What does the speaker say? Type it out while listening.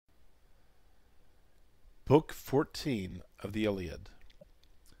Book 14 of the Iliad.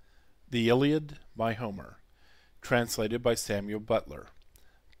 The Iliad by Homer, translated by Samuel Buttler.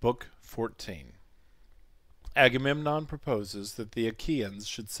 Book 14. Agamemnon proposes that the Achaeans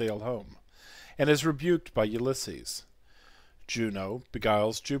should sail home, and is rebuked by Ulysses. Juno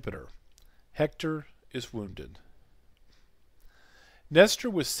beguiles Jupiter. Hector is wounded. Nestor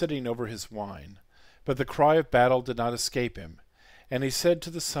was sitting over his wine, but the cry of battle did not escape him, and he said to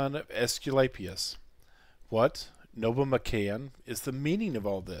the son of Aesculapius, "What, noble Machaon, is the meaning of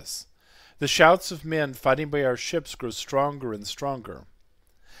all this? The shouts of men fighting by our ships grow stronger and stronger.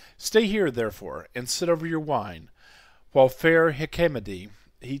 Stay here, therefore, and sit over your wine, while fair Hecamede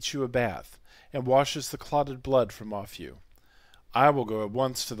heats you a bath, and washes the clotted blood from off you. I will go at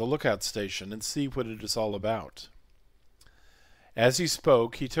once to the lookout station and see what it is all about." As he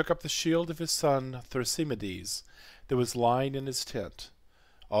spoke, he took up the shield of his son Thrasymedes, that was lying in his tent,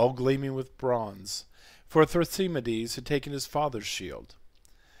 all gleaming with bronze, for Thrasymedes had taken his father's shield.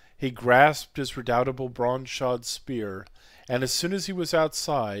 He grasped his redoubtable bronze-shod spear, and as soon as he was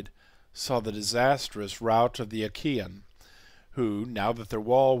outside, saw the disastrous rout of the Achaean, who, now that their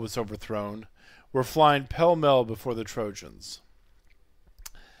wall was overthrown, were flying pell-mell before the Trojans.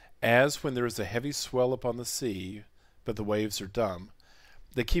 As when there is a heavy swell upon the sea, but the waves are dumb,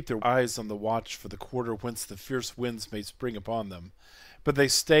 they keep their eyes on the watch for the quarter whence the fierce winds may spring upon them, but they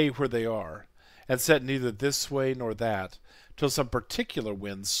stay where they are, and set neither this way nor that, till some particular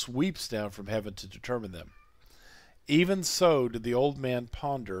wind sweeps down from heaven to determine them. Even so did the old man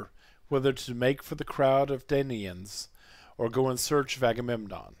ponder whether to make for the crowd of Danaans, or go in search of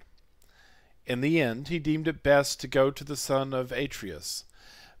Agamemnon. In the end he deemed it best to go to the son of Atreus,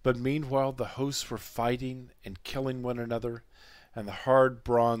 but meanwhile the hosts were fighting and killing one another, and the hard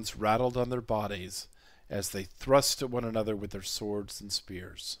bronze rattled on their bodies as they thrust at one another with their swords and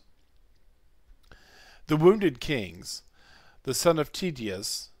spears. The wounded kings, the son of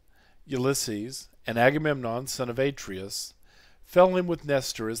Tydeus, Ulysses, and Agamemnon, son of Atreus, fell in with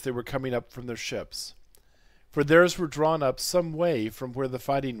Nestor as they were coming up from their ships, for theirs were drawn up some way from where the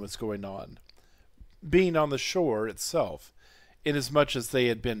fighting was going on, being on the shore itself, inasmuch as they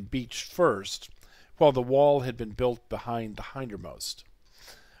had been beached first, while the wall had been built behind the hindermost.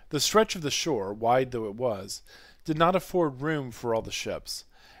 The stretch of the shore, wide though it was, did not afford room for all the ships,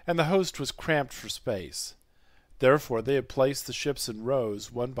 and the host was cramped for space. Therefore they had placed the ships in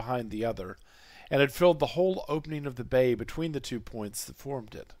rows, one behind the other, and had filled the whole opening of the bay between the 2 points that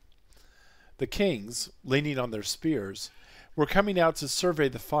formed it. The kings, leaning on their spears, were coming out to survey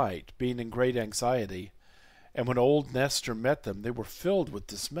the fight, being in great anxiety, and when old Nestor met them, they were filled with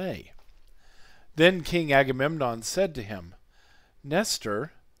dismay. Then King Agamemnon said to him,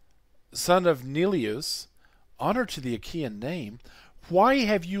 "Nestor, son of Neleus, honor to the Achaean name, why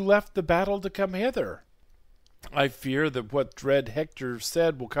have you left the battle to come hither? I fear that what dread Hector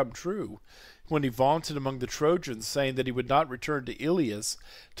said will come true, when he vaunted among the Trojans, saying that he would not return to Ilius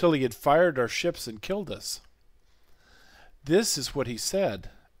till he had fired our ships and killed us. This is what he said,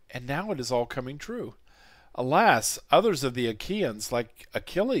 and now it is all coming true. Alas, others of the Achaeans, like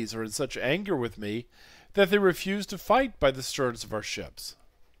Achilles, are in such anger with me that they refuse to fight by the sterns of our ships."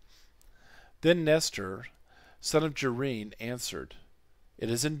 Then Nestor, son of Gerene, answered, "It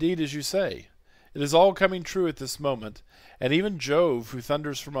is indeed as you say. It is all coming true at this moment, and even Jove, who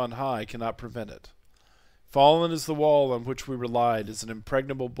thunders from on high, cannot prevent it. Fallen is the wall on which we relied as an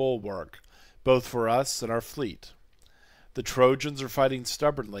impregnable bulwark, both for us and our fleet. The Trojans are fighting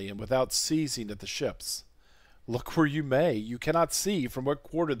stubbornly and without ceasing at the ships. Look where you may, you cannot see from what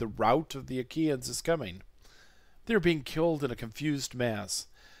quarter the rout of the Achaeans is coming. They are being killed in a confused mass,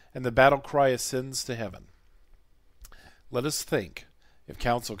 and the battle cry ascends to heaven. Let us think, if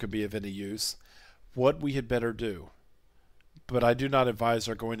counsel can be of any use, what we had better do. But I do not advise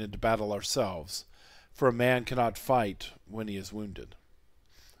our going into battle ourselves, for a man cannot fight when he is wounded."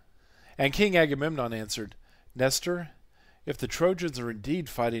 And King Agamemnon answered, "Nestor, if the Trojans are indeed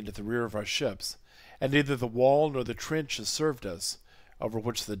fighting at the rear of our ships, and neither the wall nor the trench has served us, over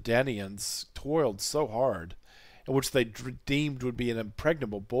which the Danaans toiled so hard, and which they deemed would be an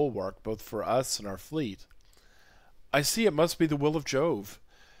impregnable bulwark both for us and our fleet, I see it must be the will of Jove,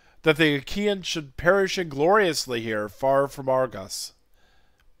 that the Achaeans should perish ingloriously here, far from Argos.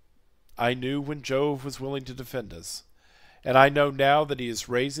 I knew when Jove was willing to defend us, and I know now that he is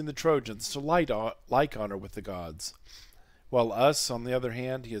raising the Trojans to like honor with the gods, while us, on the other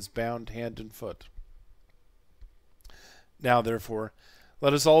hand, he has bound hand and foot. Now, therefore,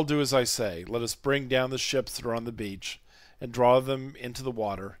 let us all do as I say. Let us bring down the ships that are on the beach, and draw them into the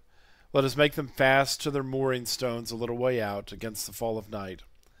water. Let us make them fast to their mooring stones a little way out, against the fall of night.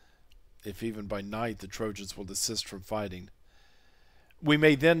 if even by night the Trojans will desist from fighting. We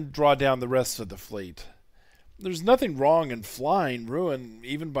may then draw down the rest of the fleet. There's nothing wrong in flying ruin,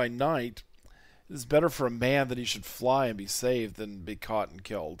 even by night. It is better for a man that he should fly and be saved than be caught and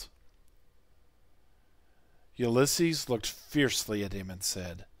killed." Ulysses looked fiercely at him and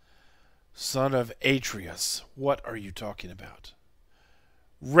said, "Son of Atreus, what are you talking about?"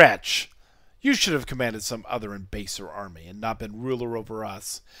 "Wretch! You should have commanded some other and baser army, and not been ruler over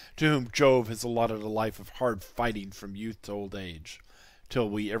us, to whom Jove has allotted a life of hard fighting from youth to old age, till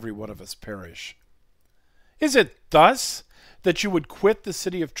we every one of us perish. Is it thus that you would quit the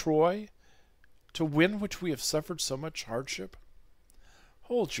city of Troy, to win which we have suffered so much hardship?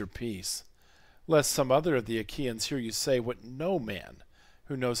 Hold your peace, lest some other of the Achaeans hear you say what no man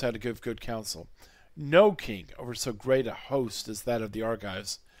who knows how to give good counsel, no king over so great a host as that of the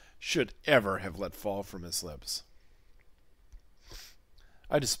Argives, should ever have let fall from his lips.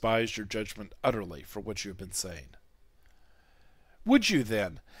 I despise your judgment utterly for what you have been saying. Would you,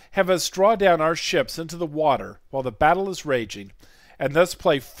 then, have us draw down our ships into the water while the battle is raging, and thus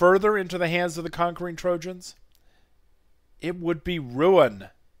play further into the hands of the conquering Trojans? It would be ruin.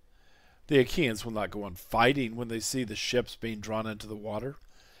 The Achaeans will not go on fighting when they see the ships being drawn into the water,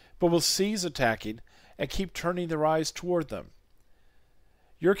 but will cease attacking and keep turning their eyes toward them.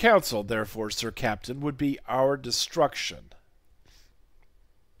 Your counsel, therefore, Sir Captain, would be our destruction."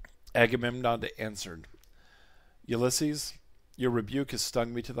 Agamemnon answered, "Ulysses, your rebuke has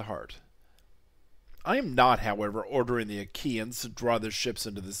stung me to the heart. I am not, however, ordering the Achaeans to draw their ships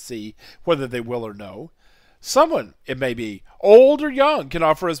into the sea, whether they will or no. Someone, it may be, old or young, can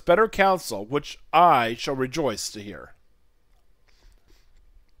offer us better counsel, which I shall rejoice to hear."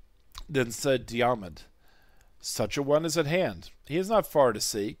 Then said Diomed, "Such a one is at hand. He is not far to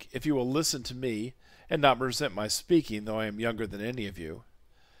seek, if you will listen to me, and not resent my speaking, though I am younger than any of you.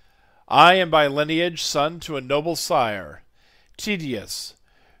 I am by lineage son to a noble sire, Tydeus,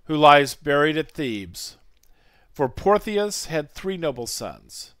 who lies buried at Thebes. For Portheus had 3 noble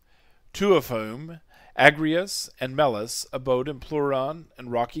sons, 2 of whom, Agrius and Melas, abode in Pleuron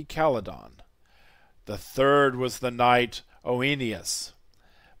and rocky Calydon. The 3rd was the knight Oeneus,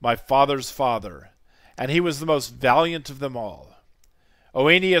 my father's father, and he was the most valiant of them all.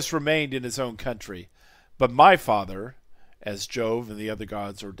 Oeneus remained in his own country, but my father, as Jove and the other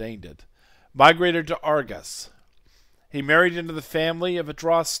gods ordained it, migrated to Argos. He married into the family of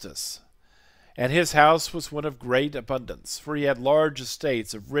Adrastus, and his house was one of great abundance, for he had large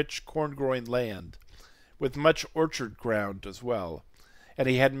estates of rich corn-growing land, with much orchard ground as well, and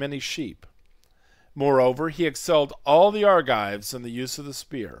he had many sheep. Moreover, he excelled all the Argives in the use of the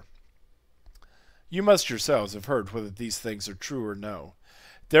spear. You must yourselves have heard whether these things are true or no.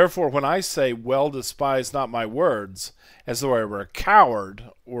 Therefore, when I say, well, despise not my words, as though I were a coward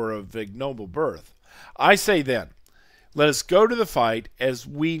or of ignoble birth, I say then, let us go to the fight as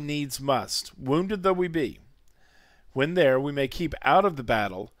we needs must, wounded though we be. When there, we may keep out of the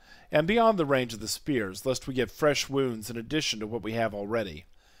battle and beyond the range of the spears, lest we get fresh wounds in addition to what we have already.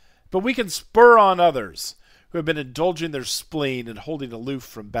 But we can spur on others who have been indulging their spleen and holding aloof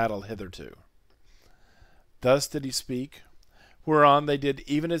from battle hitherto." Thus did he speak, whereon they did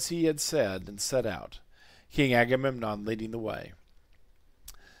even as he had said, and set out, King Agamemnon leading the way.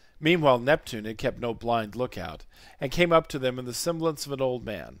 Meanwhile Neptune had kept no blind lookout, and came up to them in the semblance of an old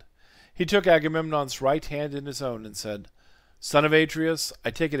man. He took Agamemnon's right hand in his own, and said, "Son of Atreus,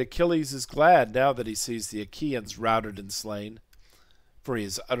 I take it Achilles is glad now that he sees the Achaeans routed and slain, for he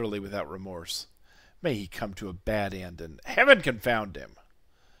is utterly without remorse. May he come to a bad end, and heaven confound him!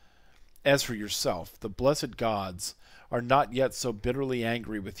 As for yourself, the blessed gods are not yet so bitterly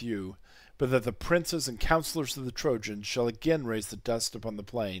angry with you, but that the princes and counselors of the Trojans shall again raise the dust upon the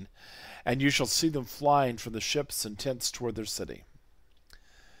plain, and you shall see them flying from the ships and tents toward their city."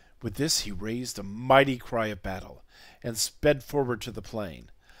 With this he raised a mighty cry of battle, and sped forward to the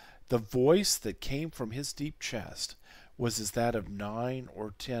plain. The voice that came from his deep chest was as that of 9,000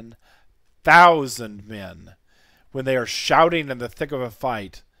 or 10,000 men, when they are shouting in the thick of a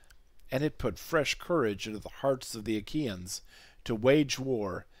fight, and it put fresh courage into the hearts of the Achaeans to wage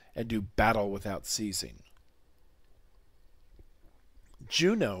war and do battle without ceasing.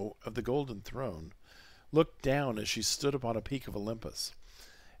 Juno of the golden throne looked down as she stood upon a peak of Olympus,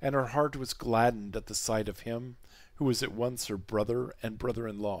 and her heart was gladdened at the sight of him who was at once her brother and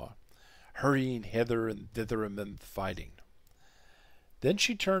brother-in-law, hurrying hither and thither amid the fighting. Then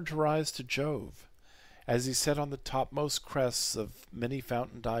she turned her eyes to Jove, as he sat on the topmost crests of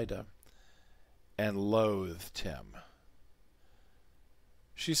many-fountained Ida, and loathed him.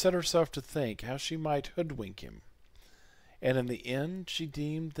 She set herself to think how she might hoodwink him, and in the end she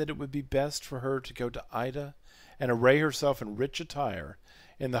deemed that it would be best for her to go to Ida and array herself in rich attire,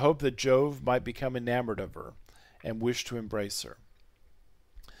 in the hope that Jove might become enamored of her and wish to embrace her.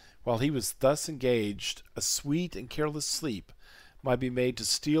 While he was thus engaged, a sweet and careless sleep might be made to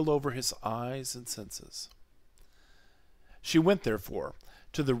steal over his eyes and senses. She went, therefore,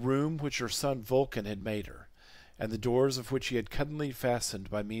 to the room which her son Vulcan had made her, and the doors of which he had cunningly fastened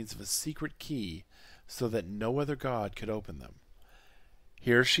by means of a secret key, so that no other god could open them.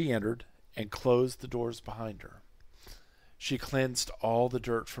 Here she entered, and closed the doors behind her. She cleansed all the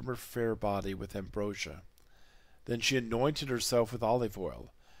dirt from her fair body with ambrosia. Then she anointed herself with olive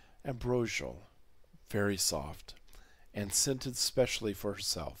oil, ambrosial, very soft, and scented specially for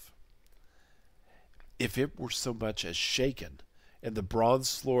herself. If it were so much as shaken in the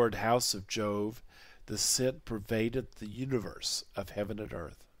bronze-floored house of Jove, the scent pervaded the universe of heaven and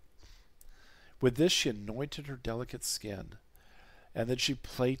earth. With this she anointed her delicate skin, and then she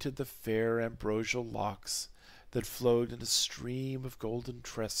plaited the fair ambrosial locks that flowed in a stream of golden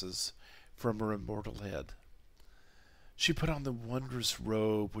tresses from her immortal head. She put on the wondrous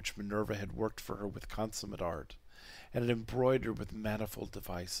robe which Minerva had worked for her with consummate art, and had embroidered with manifold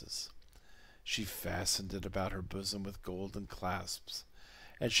devices. She fastened it about her bosom with golden clasps,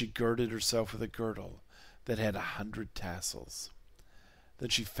 and she girded herself with a girdle that had 100 tassels. Then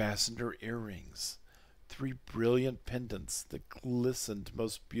she fastened her earrings, 3 brilliant pendants that glistened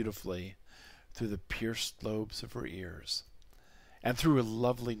most beautifully through the pierced lobes of her ears, and threw a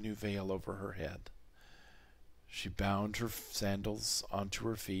lovely new veil over her head. She bound her sandals onto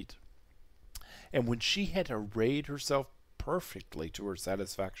her feet, and when she had arrayed herself perfectly to her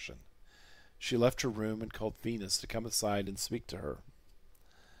satisfaction, she left her room and called Venus to come aside and speak to her.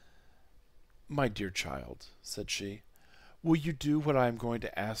 "My dear child," said she, "will you do what I am going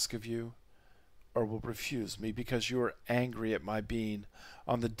to ask of you, or will refuse me because you are angry at my being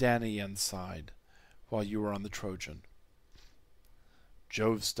on the Danaan side, while you are on the Trojan?"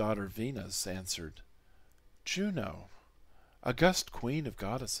 Jove's daughter Venus answered, "Juno, august queen of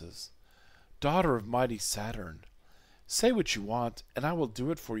goddesses, daughter of mighty Saturn, say what you want, and I will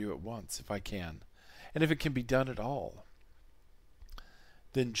do it for you at once, if I can, and if it can be done at all."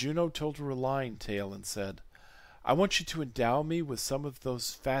 Then Juno told her a lying tale and said, "I want you to endow me with some of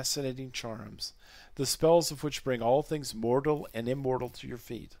those fascinating charms, the spells of which bring all things mortal and immortal to your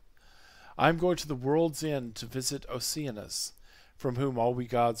feet. I am going to the world's end to visit Oceanus, from whom all we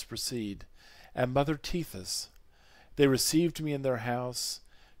gods proceed, and Mother Tethys. They received me in their house,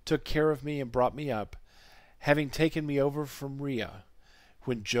 took care of me, and brought me up, having taken me over from Rhea,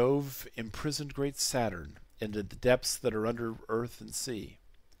 when Jove imprisoned great Saturn into the depths that are under earth and sea.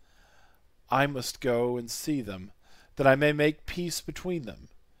 I must go and see them, that I may make peace between them.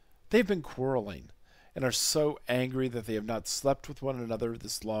 They have been quarreling, and are so angry that they have not slept with one another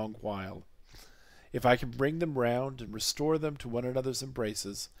this long while. If I can bring them round and restore them to one another's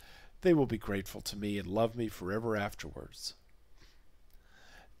embraces, they will be grateful to me and love me forever afterwards."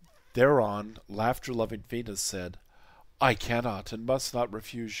 Thereon laughter-loving Venus said, "I cannot and must not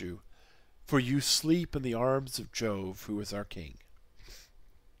refuse you, for you sleep in the arms of Jove, who is our king."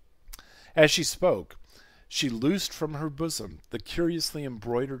 As she spoke, she loosed from her bosom the curiously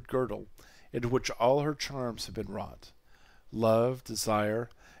embroidered girdle into which all her charms had been wrought, love, desire,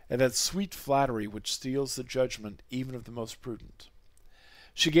 and that sweet flattery which steals the judgment even of the most prudent.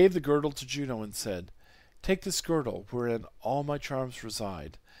 She gave the girdle to Juno and said, "Take this girdle, wherein all my charms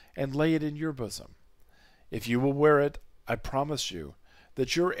reside, and lay it in your bosom. If you will wear it, I promise you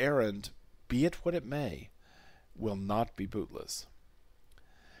that your errand, be it what it may, will not be bootless."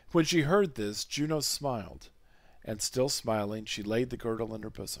 When she heard this, Juno smiled, and still smiling, she laid the girdle in her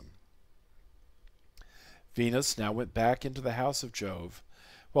bosom. Venus now went back into the house of Jove,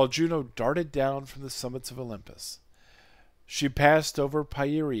 while Juno darted down from the summits of Olympus. She passed over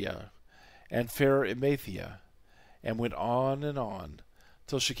Pieria and fair Emathia, and went on,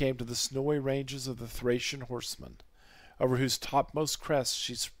 till she came to the snowy ranges of the Thracian horsemen, over whose topmost crests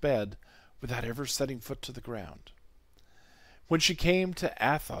she sped without ever setting foot to the ground. When she came to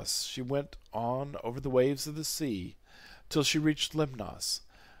Athos, she went on over the waves of the sea, till she reached Lemnos,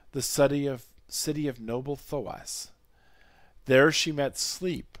 the city of noble Thoas. There she met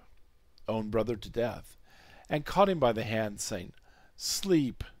Sleep, own brother to Death, and caught him by the hand, saying,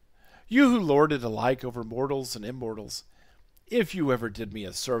 "Sleep, you who lorded alike over mortals and immortals, if you ever did me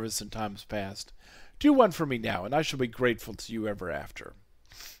a service in times past, do one for me now, and I shall be grateful to you ever after.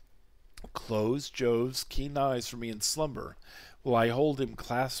 Close Jove's keen eyes for me in slumber, while I hold him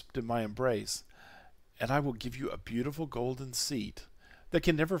clasped in my embrace, and I will give you a beautiful golden seat that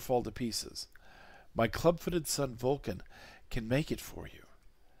can never fall to pieces. My club-footed son Vulcan can make it for you,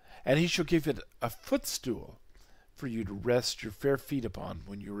 and he shall give it a footstool for you to rest your fair feet upon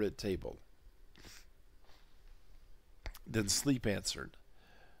when you are at table." Then Sleep answered,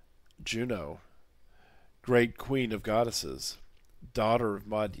 "Juno, great queen of goddesses, daughter of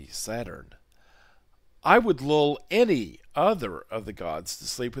mighty Saturn, I would lull any other of the gods to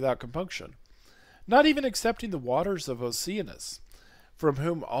sleep without compunction, not even excepting the waters of Oceanus, from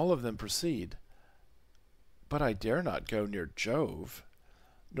whom all of them proceed. But I dare not go near Jove,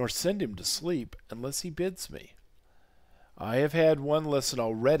 nor send him to sleep unless he bids me. I have had one lesson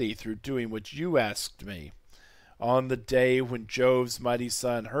already through doing what you asked me, on the day when Jove's mighty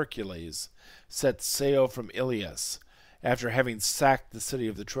son Hercules set sail from Ilias, after having sacked the city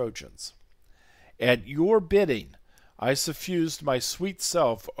of the Trojans. At your bidding, I suffused my sweet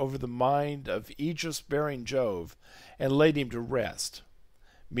self over the mind of aegis-bearing Jove, and laid him to rest.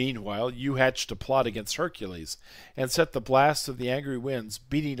 Meanwhile, you hatched a plot against Hercules, and set the blasts of the angry winds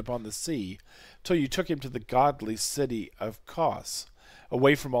beating upon the sea, till you took him to the godly city of Cos,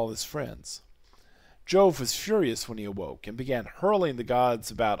 away from all his friends. Jove was furious when he awoke, and began hurling the gods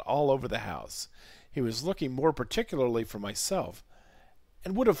about all over the house. He was looking more particularly for myself,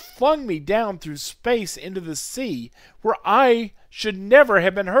 and would have flung me down through space into the sea, where I should never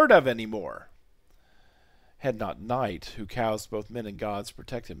have been heard of any more, had not Night, who cows both men and gods,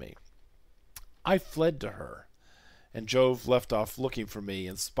 protected me. I fled to her, and Jove left off looking for me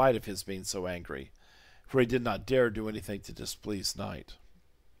in spite of his being so angry, for he did not dare do anything to displease Night.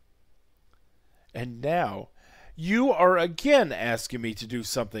 And now you are again asking me to do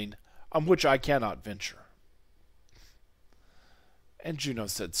something on which I cannot venture." And Juno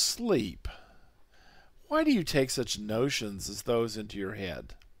said, "Sleep. Why do you take such notions as those into your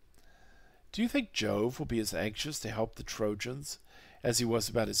head? Do you think Jove will be as anxious to help the Trojans as he was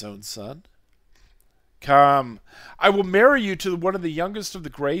about his own son? Come, I will marry you to one of the youngest of the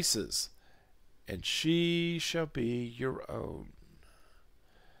Graces, and she shall be your own,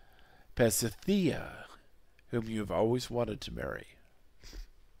 Pasithea, whom you have always wanted to marry."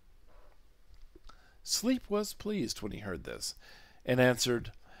 Sleep was pleased when he heard this, and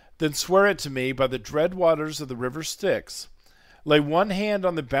answered, "Then swear it to me by the dread waters of the river Styx. Lay one hand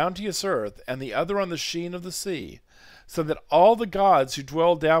on the bounteous earth, and the other on the sheen of the sea, so that all the gods who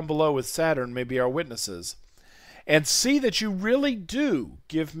dwell down below with Saturn may be our witnesses. And see that you really do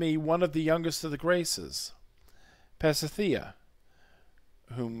give me one of the youngest of the Graces, Pasithea,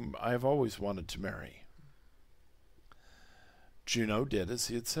 whom I have always wanted to marry." Juno did as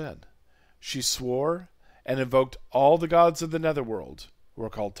he had said. She swore and invoked all the gods of the netherworld, who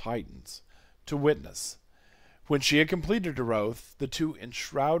are called Titans, to witness. When she had completed her oath, the two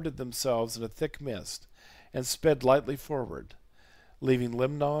enshrouded themselves in a thick mist and sped lightly forward, leaving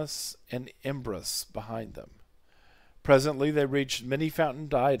Lemnos and Imbrus behind them. Presently they reached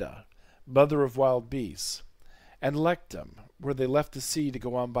many-fountained Ida, mother of wild beasts, and Lectum, where they left the sea to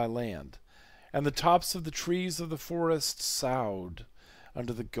go on by land, and the tops of the trees of the forest soughed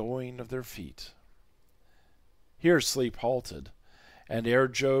under the going of their feet. Here Sleep halted, and ere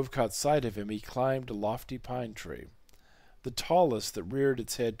Jove caught sight of him he climbed a lofty pine tree, the tallest that reared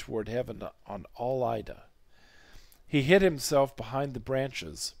its head toward heaven on all Ida. He hid himself behind the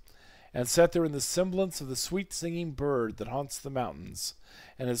branches, and sat there in the semblance of the sweet-singing bird that haunts the mountains,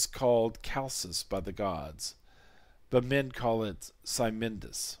 and is called Chalcis by the gods, but men call it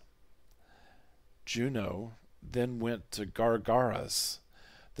Cymindis. Juno then went to Gargarus,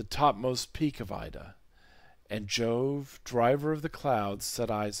 the topmost peak of Ida, and Jove, driver of the clouds,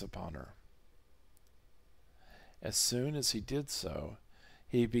 set eyes upon her. As soon as he did so,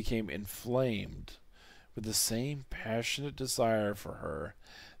 he became inflamed with the same passionate desire for her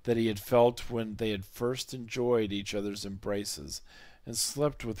that he had felt when they had first enjoyed each other's embraces and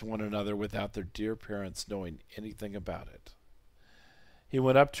slept with one another without their dear parents knowing anything about it. He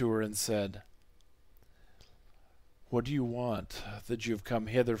went up to her and said, "What do you want, that you have come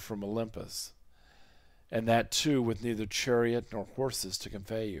hither from Olympus, and that too with neither chariot nor horses to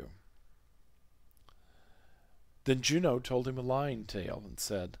convey you?" Then Juno told him a lying tale and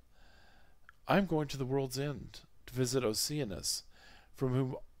said, "I am going to the world's end to visit Oceanus, from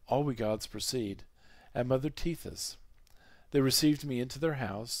whom all we gods proceed, and Mother Tethys. They received me into their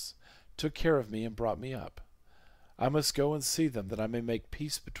house, took care of me, and brought me up. I must go and see them, that I may make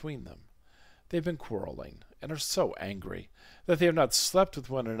peace between them. They have been quarreling, and are so angry that they have not slept with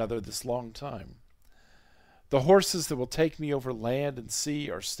one another this long time. The horses that will take me over land and sea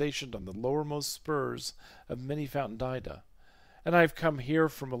are stationed on the lowermost spurs of many-fountained Ida, and I have come here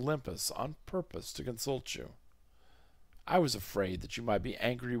from Olympus on purpose to consult you. I was afraid that you might be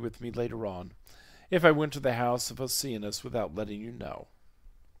angry with me later on, if I went to the house of Oceanus without letting you know?"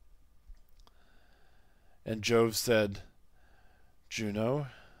 And Jove said, "Juno,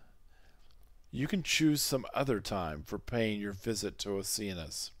 you can choose some other time for paying your visit to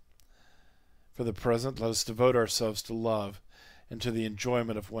Oceanus. For the present, let us devote ourselves to love and to the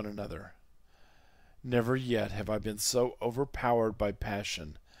enjoyment of one another. Never yet have I been so overpowered by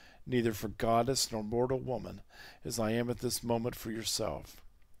passion, neither for goddess nor mortal woman, as I am at this moment for yourself.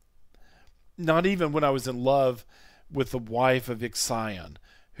 Not even when I was in love with the wife of Ixion,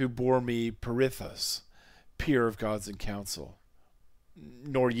 who bore me Pirithous, peer of gods in council,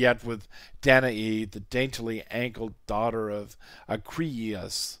 nor yet with Danae, the daintily ankled daughter of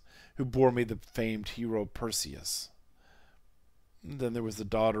Acrisius, who bore me the famed hero Perseus. Then there was the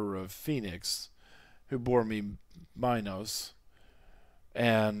daughter of Phoenix, who bore me Minos,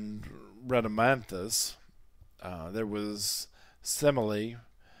 and Rhadamanthus. There was Semele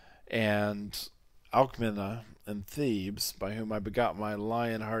and Alcmena and Thebes, by whom I begot my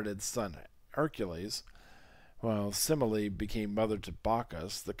lion-hearted son Hercules, while Semele became mother to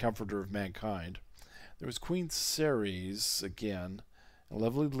Bacchus, the comforter of mankind. There was Queen Ceres again, and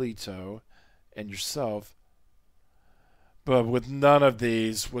lovely Leto, and yourself. But with none of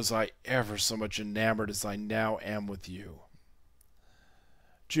these was I ever so much enamored as I now am with you."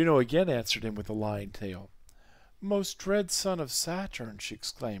 Juno again answered him with a lying tale. "Most dread son of Saturn," she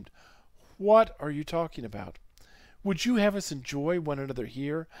exclaimed, "what are you talking about? Would you have us enjoy one another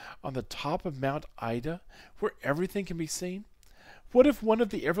here on the top of Mount Ida, where everything can be seen? What if one of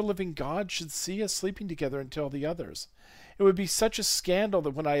the ever-living gods should see us sleeping together and tell the others? It would be such a scandal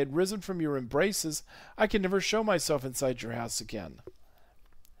that when I had risen from your embraces, I could never show myself inside your house again.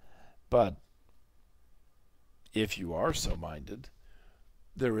 But if you are so minded,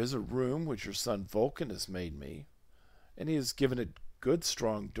 there is a room which your son Vulcan has made me, and he has given it good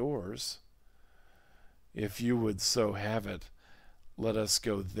strong doors. If you would so have it, let us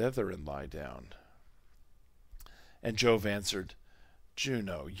go thither and lie down." And Jove answered,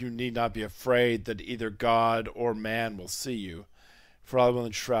 "Juno, you need not be afraid that either god or man will see you, for I will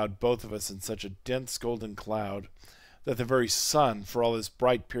enshroud both of us in such a dense golden cloud that the very sun, for all his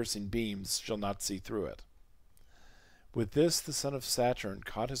bright piercing beams, shall not see through it." With this the son of Saturn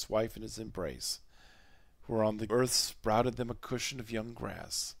caught his wife in his embrace, whereon the earth sprouted them a cushion of young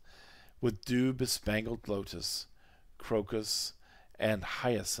grass, with dew-bespangled lotus, crocus, and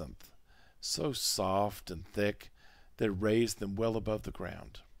hyacinth, so soft and thick that it raised them well above the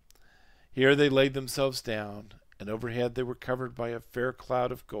ground. Here they laid themselves down, and overhead they were covered by a fair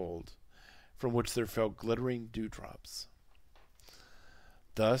cloud of gold, from which there fell glittering dewdrops.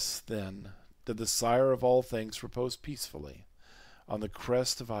 Thus, then, did the sire of all things repose peacefully on the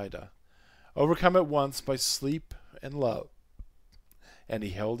crest of Ida, overcome at once by sleep and love, and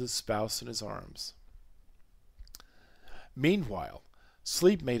he held his spouse in his arms. Meanwhile,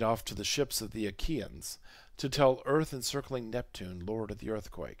 Sleep made off to the ships of the Achaeans to tell earth-encircling Neptune, lord of the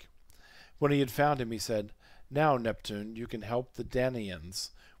earthquake. When he had found him, he said, "Now, Neptune, you can help the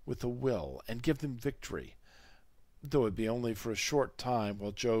Danaans with a will and give them victory, though it be only for a short time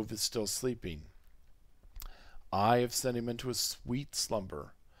while Jove is still sleeping. I have sent him into a sweet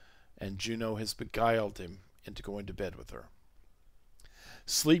slumber, and Juno has beguiled him into going to bed with her."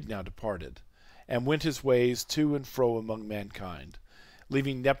 Sleep now departed, and went his ways to and fro among mankind,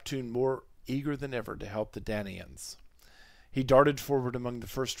 leaving Neptune more eager than ever to help the Danaans. He darted forward among the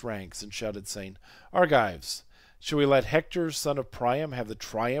first ranks and shouted, saying, "Argives, shall we let Hector, son of Priam, have the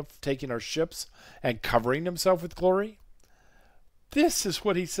triumph of taking our ships and covering himself with glory? This is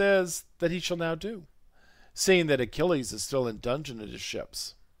what he says that he shall now do, seeing that Achilles is still in dungeon at his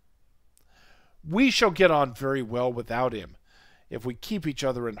ships. We shall get on very well without him, if we keep each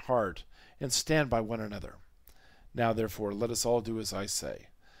other in heart and stand by one another. Now, therefore, let us all do as I say.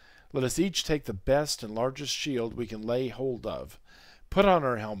 Let us each take the best and largest shield we can lay hold of, put on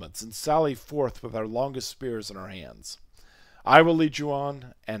our helmets, and sally forth with our longest spears in our hands. I will lead you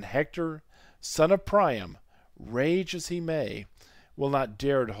on, and Hector, son of Priam, rage as he may, will not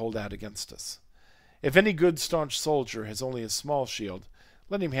dare to hold out against us. If any good staunch soldier has only a small shield,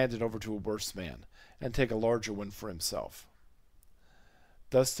 let him hand it over to a worse man, and take a larger one for himself."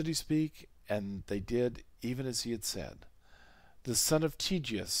 Thus did he speak, and they did even as he had said. The son of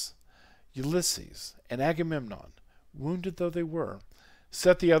Tydeus, Ulysses, and Agamemnon, wounded though they were,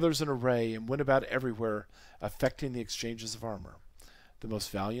 set the others in array and went about everywhere effecting the exchanges of armor. The most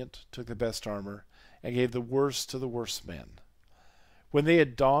valiant took the best armor and gave the worst to the worse men. When they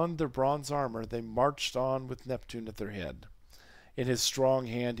had donned their bronze armor, they marched on with Neptune at their head. In his strong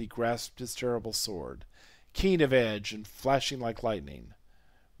hand he grasped his terrible sword, keen of edge and flashing like lightning.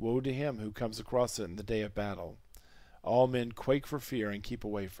 Woe to him who comes across it in the day of battle. All men quake for fear and keep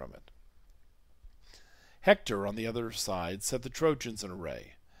away from it. Hector, on the other side, set the Trojans in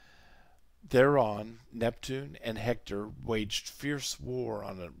array. Thereon Neptune and Hector waged fierce war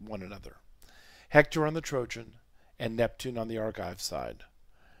on one another. Hector on the Trojan, and Neptune on the Argive side.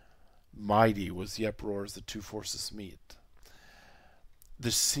 Mighty was the uproar as the two forces meet.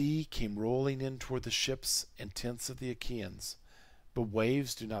 The sea came rolling in toward the ships and tents of the Achaeans, but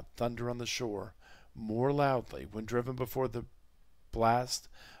waves do not thunder on the shore more loudly when driven before the blast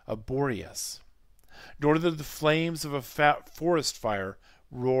of Boreas, nor do the flames of a forest fire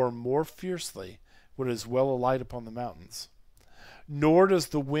roar more fiercely when it is well alight upon the mountains, nor does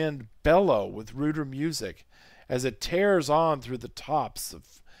the wind bellow with ruder music as it tears on through the tops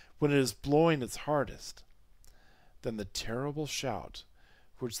when it is blowing its hardest, than the terrible shout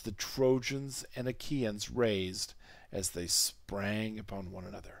which the Trojans and Achaeans raised as they sprang upon one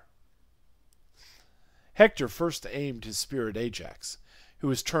another. Hector first aimed his spear at Ajax, who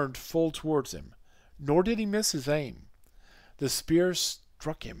was turned full towards him, nor did he miss his aim. The spear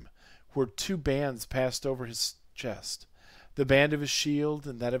struck him where two bands passed over his chest, the band of his shield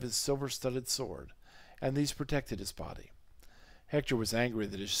and that of his silver-studded sword, and these protected his body. Hector was angry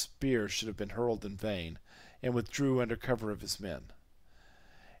that his spear should have been hurled in vain, and withdrew under cover of his men.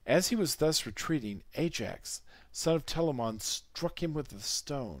 As he was thus retreating, Ajax, son of Telamon, struck him with a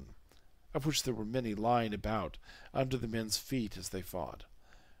stone, of which there were many lying about under the men's feet as they fought,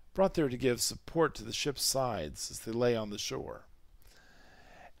 brought there to give support to the ship's sides as they lay on the shore.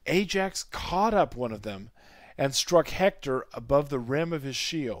 Ajax caught up one of them and struck Hector above the rim of his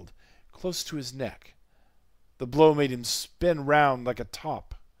shield, close to his neck. The blow made him spin round like a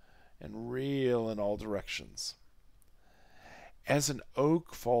top and reel in all directions. As an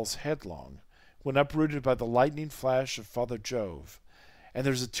oak falls headlong when uprooted by the lightning flash of Father Jove, and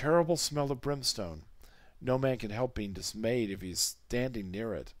there's a terrible smell of brimstone, no man can help being dismayed if he is standing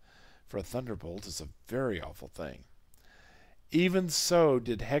near it, for a thunderbolt is a very awful thing. Even so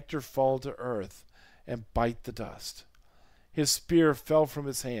did Hector fall to earth and bite the dust. His spear fell from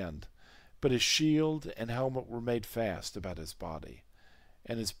his hand, but his shield and helmet were made fast about his body,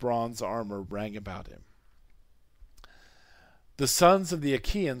 and his bronze armor rang about him. The sons of the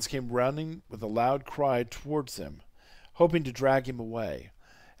Achaeans came running with a loud cry towards him, hoping to drag him away,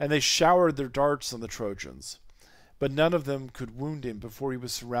 and they showered their darts on the Trojans. But none of them could wound him before he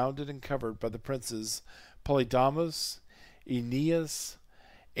was surrounded and covered by the princes Polydamas, Aeneas,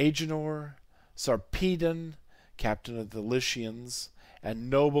 Agenor, Sarpedon, captain of the Lycians, and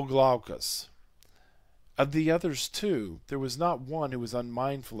noble Glaucus. Of the others, too, there was not one who was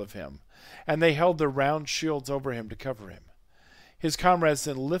unmindful of him, and they held their round shields over him to cover him. His comrades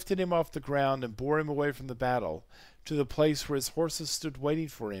then lifted him off the ground and bore him away from the battle to the place where his horses stood waiting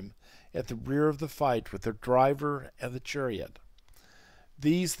for him at the rear of the fight with their driver and the chariot.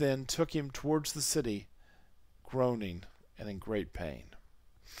 These then took him towards the city, groaning and in great pain.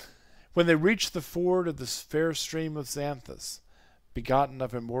 When they reached the ford of the fair stream of Xanthus, begotten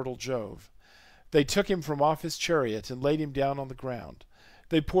of immortal Jove, they took him from off his chariot and laid him down on the ground.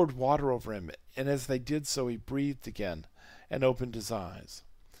 They poured water over him, and as they did so he breathed again and opened his eyes.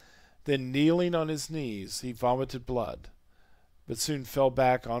 Then kneeling on his knees he vomited blood, but soon fell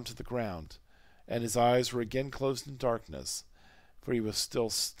back onto the ground, and his eyes were again closed in darkness, for he was still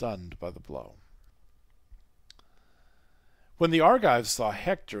stunned by the blow. When the Argives saw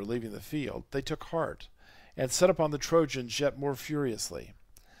Hector leaving the field, they took heart, and set upon the Trojans yet more furiously.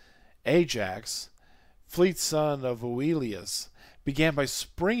 Ajax, fleet son of Oileus, began by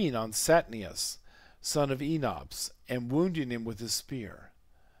springing on Satnius, son of Enobs, and wounding him with his spear.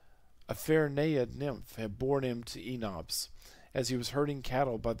 A fair Naiad nymph had borne him to Enobs, as he was herding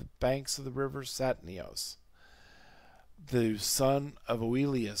cattle by the banks of the river Satnios. The son of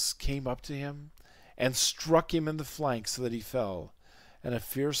Oileus came up to him and struck him in the flank so that he fell, and a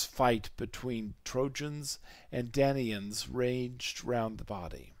fierce fight between Trojans and Danaans raged round the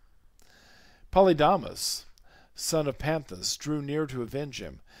body. Polydamas, son of Panthus, drew near to avenge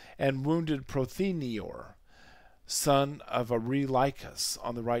him, and wounded Prothenior, son of Areilycus,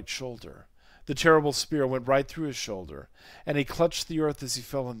 on the right shoulder. The terrible spear went right through his shoulder, and he clutched the earth as he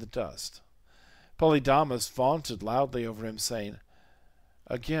fell in the dust. Polydamas vaunted loudly over him, saying,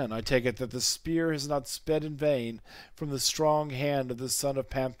 "Again, I take it that the spear has not sped in vain from the strong hand of the son of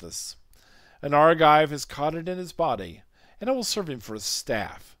Panthus. An Argive has caught it in his body, and it will serve him for a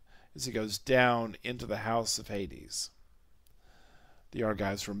staff as he goes down into the house of Hades." The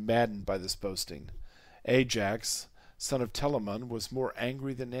Argives were maddened by this boasting. Ajax, son of Telamon, was more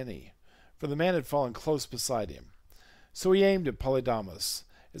angry than any, for the man had fallen close beside him. So he aimed at Polydamas,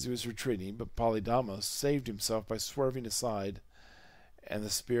 as he was retreating, but Polydamas saved himself by swerving aside, and the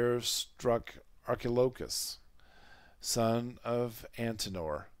spear struck Archilochus, son of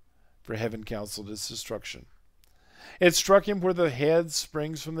Antenor, for heaven counseled his destruction. It struck him where the head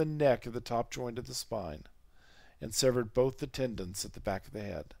springs from the neck at the top joint of the spine, and severed both the tendons at the back of the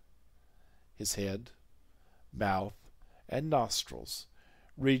head. His head, mouth, and nostrils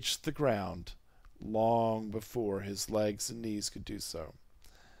reached the ground long before his legs and knees could do so.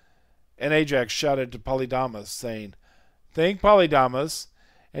 And Ajax shouted to Polydamas, saying, "Think, Polydamas,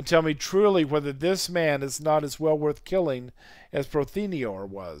 and tell me truly whether this man is not as well worth killing as Prothenior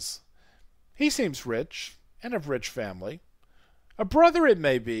was. He seems rich, and of rich family. A brother it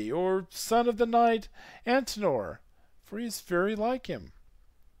may be, or son of the knight Antenor, for he is very like him."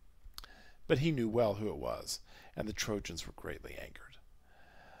 But he knew well who it was, and the Trojans were greatly angered.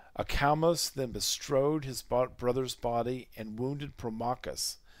 Acamas then bestrode his brother's body and wounded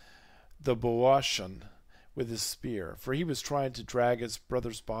Promachus, the Boeotian, with his spear, for he was trying to drag his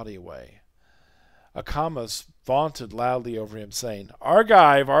brother's body away. Acamas vaunted loudly over him, saying,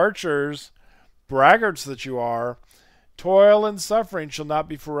 "Argive archers, braggarts that you are, toil and suffering shall not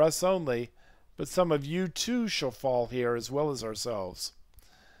be for us only, but some of you too shall fall here as well as ourselves.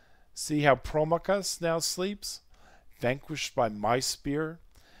 See how Promachus now sleeps, vanquished by my spear.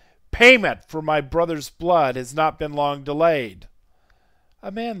 Payment for my brother's blood has not been long delayed.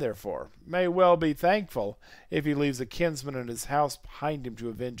 A man, therefore, may well be thankful if he leaves a kinsman in his house behind him to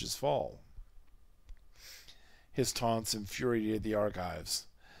avenge his fall." His taunts infuriated the Argives,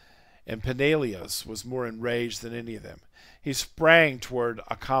 and Peneleos was more enraged than any of them. He sprang toward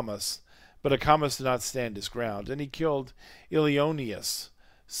Acamas, but Acamas did not stand his ground, and he killed Ilioneus,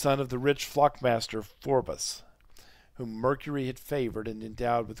 son of the rich flockmaster Phorbas, whom Mercury had favored and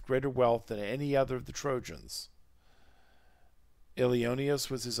endowed with greater wealth than any other of the Trojans. Ilioneus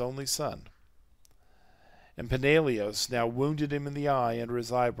was his only son, and Peneleos now wounded him in the eye under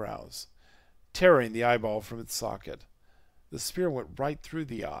his eyebrows, tearing the eyeball from its socket. The spear went right through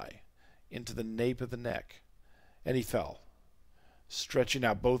the eye, into the nape of the neck, and he fell, stretching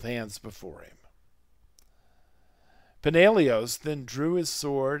out both hands before him. Peneleos then drew his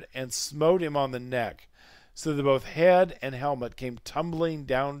sword and smote him on the neck, so that both head and helmet came tumbling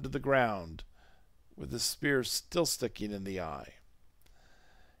down to the ground, with the spear still sticking in the eye.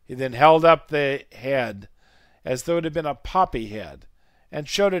 He then held up the head as though it had been a poppy head, and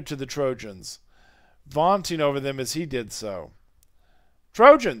showed it to the Trojans, vaunting over them as he did so.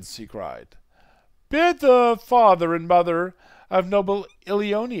 "Trojans," he cried, "bid the father and mother of noble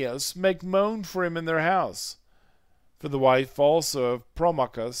Ilioneus make moan for him in their house. For the wife also of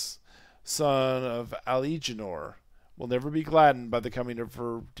Promachus, son of Alegenor, will never be gladdened by the coming of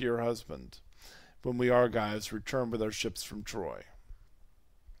her dear husband, when we Argives return with our ships from Troy."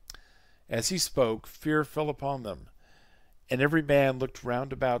 As he spoke, fear fell upon them, and every man looked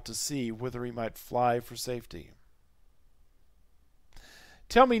round about to see whither he might fly for safety.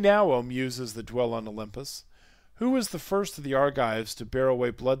 Tell me now, O Muses that dwell on Olympus, who was the first of the Argives to bear away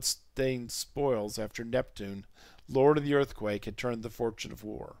blood-stained spoils after Neptune, lord of the earthquake, had turned the fortune of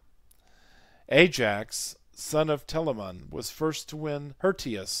war? Ajax, son of Telamon, was first to win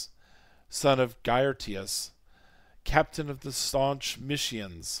Hirtius, son of Gyartius, captain of the staunch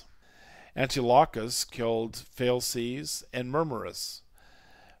Mysians. Antilochus killed Phalces and Murmurus,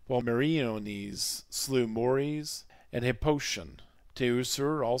 while Meriones slew Mores and Hippotion.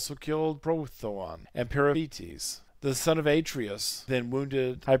 Teucer also killed Prothoon and Periphetes. The son of Atreus then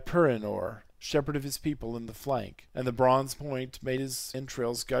wounded Hyperinor, shepherd of his people, in the flank, and the bronze point made his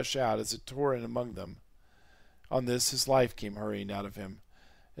entrails gush out as it tore in among them. On this his life came hurrying out of him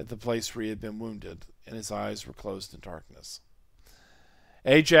at the place where he had been wounded, and his eyes were closed in darkness.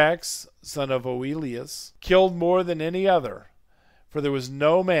 Ajax, son of Oileus, killed more than any other, for there was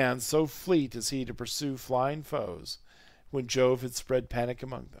no man so fleet as he to pursue flying foes when Jove had spread panic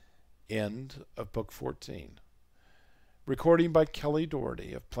among them. End of Book 14. Recording by Kelly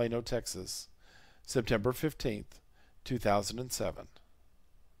Doherty of Plano, Texas, September 15th, 2007.